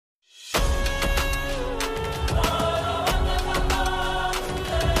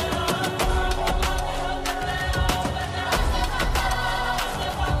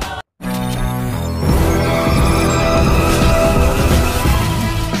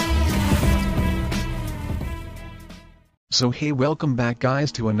So hey, welcome back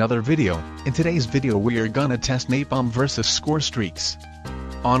guys to another video. In today's video we are gonna test napalm versus scorestreaks.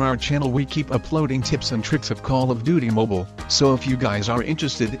 On our channel we keep uploading tips and tricks of Call of Duty Mobile, so if you guys are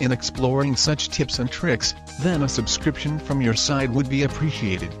interested in exploring such tips and tricks, then a subscription from your side would be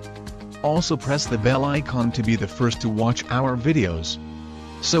appreciated. Also press the bell icon to be the first to watch our videos.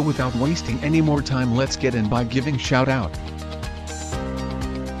 So without wasting any more time, let's get in by giving shout out.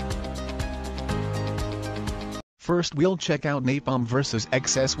 First we'll check out napalm vs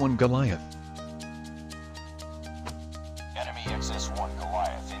XS1 Goliath. Enemy XS1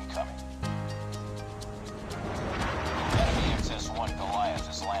 Goliath incoming. Enemy XS1 Goliath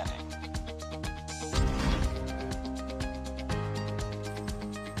is landing.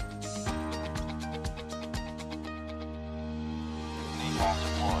 Napalm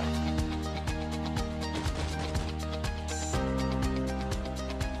deployed.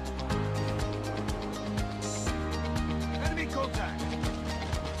 Enemy contact.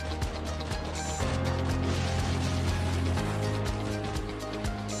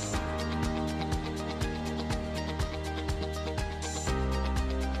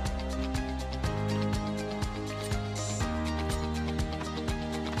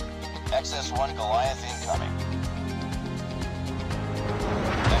 XS1 Goliath incoming.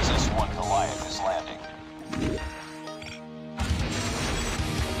 XS1 Goliath is landing.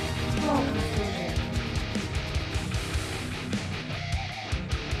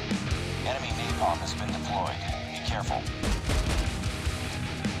 Enemy napalm has been deployed. Be careful.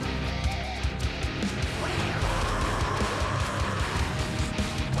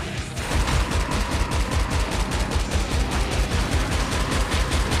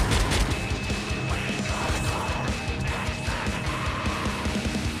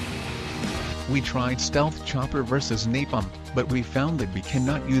 We tried stealth chopper versus napalm, but we found that we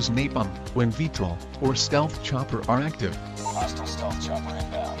cannot use napalm when VTOL or stealth chopper are active. Hostile stealth chopper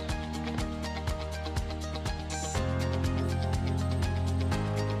inbound.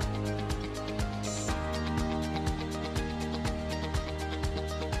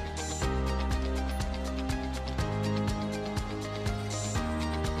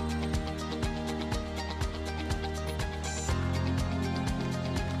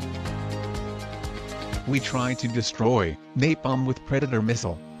 We tried to destroy napalm with Predator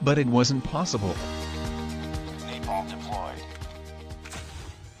missile, but it wasn't possible. Napalm deployed.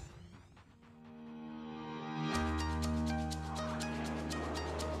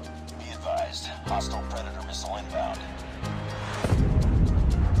 Be advised, hostile Predator missile inbound.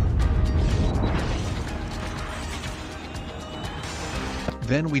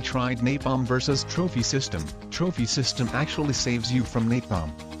 Then we tried napalm versus trophy system. Trophy system actually saves you from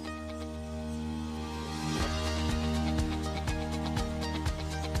napalm.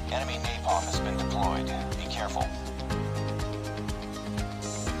 Enemy napalm has been deployed. Be careful.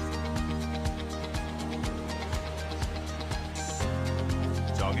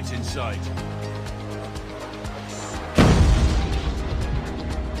 Targets in sight.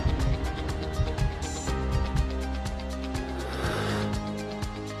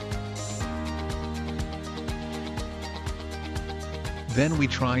 Then we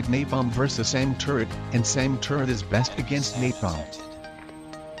tried napalm versus SAM turret, and SAM turret is best against napalm.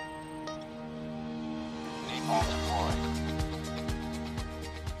 Napalm deployed.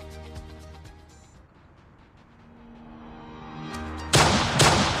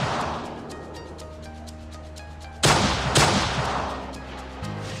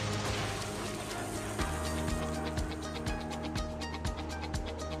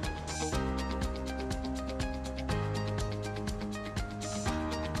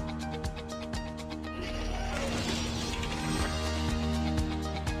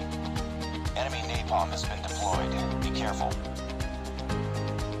 Enemy napalm has been deployed. Be careful.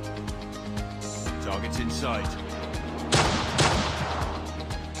 Targets in sight.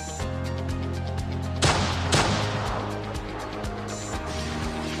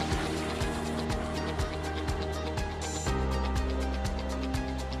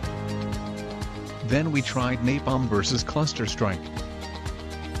 Then we tried napalm versus cluster strike.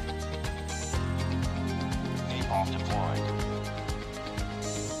 Napalm deployed.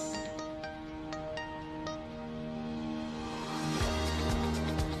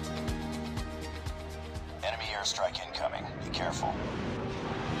 Enemy airstrike incoming. Be careful.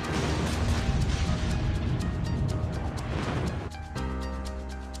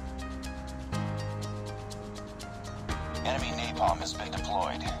 Enemy napalm has been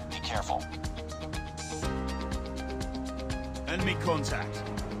deployed. Be careful. Enemy contact.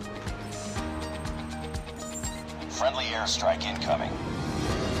 Friendly airstrike incoming.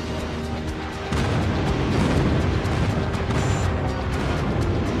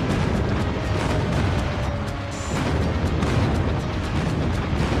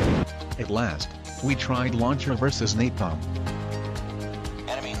 last, we tried launcher versus napalm.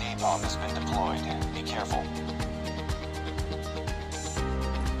 Enemy napalm has been deployed. Be careful.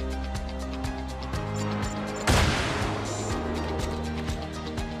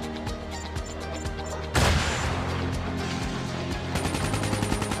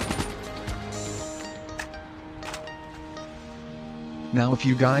 Now if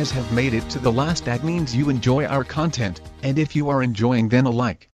you guys have made it to the last, that means you enjoy our content, and if you are enjoying, then a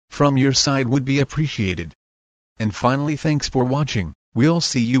like from your side would be appreciated. And finally, thanks for watching. We'll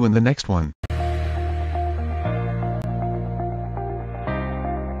see you in the next one.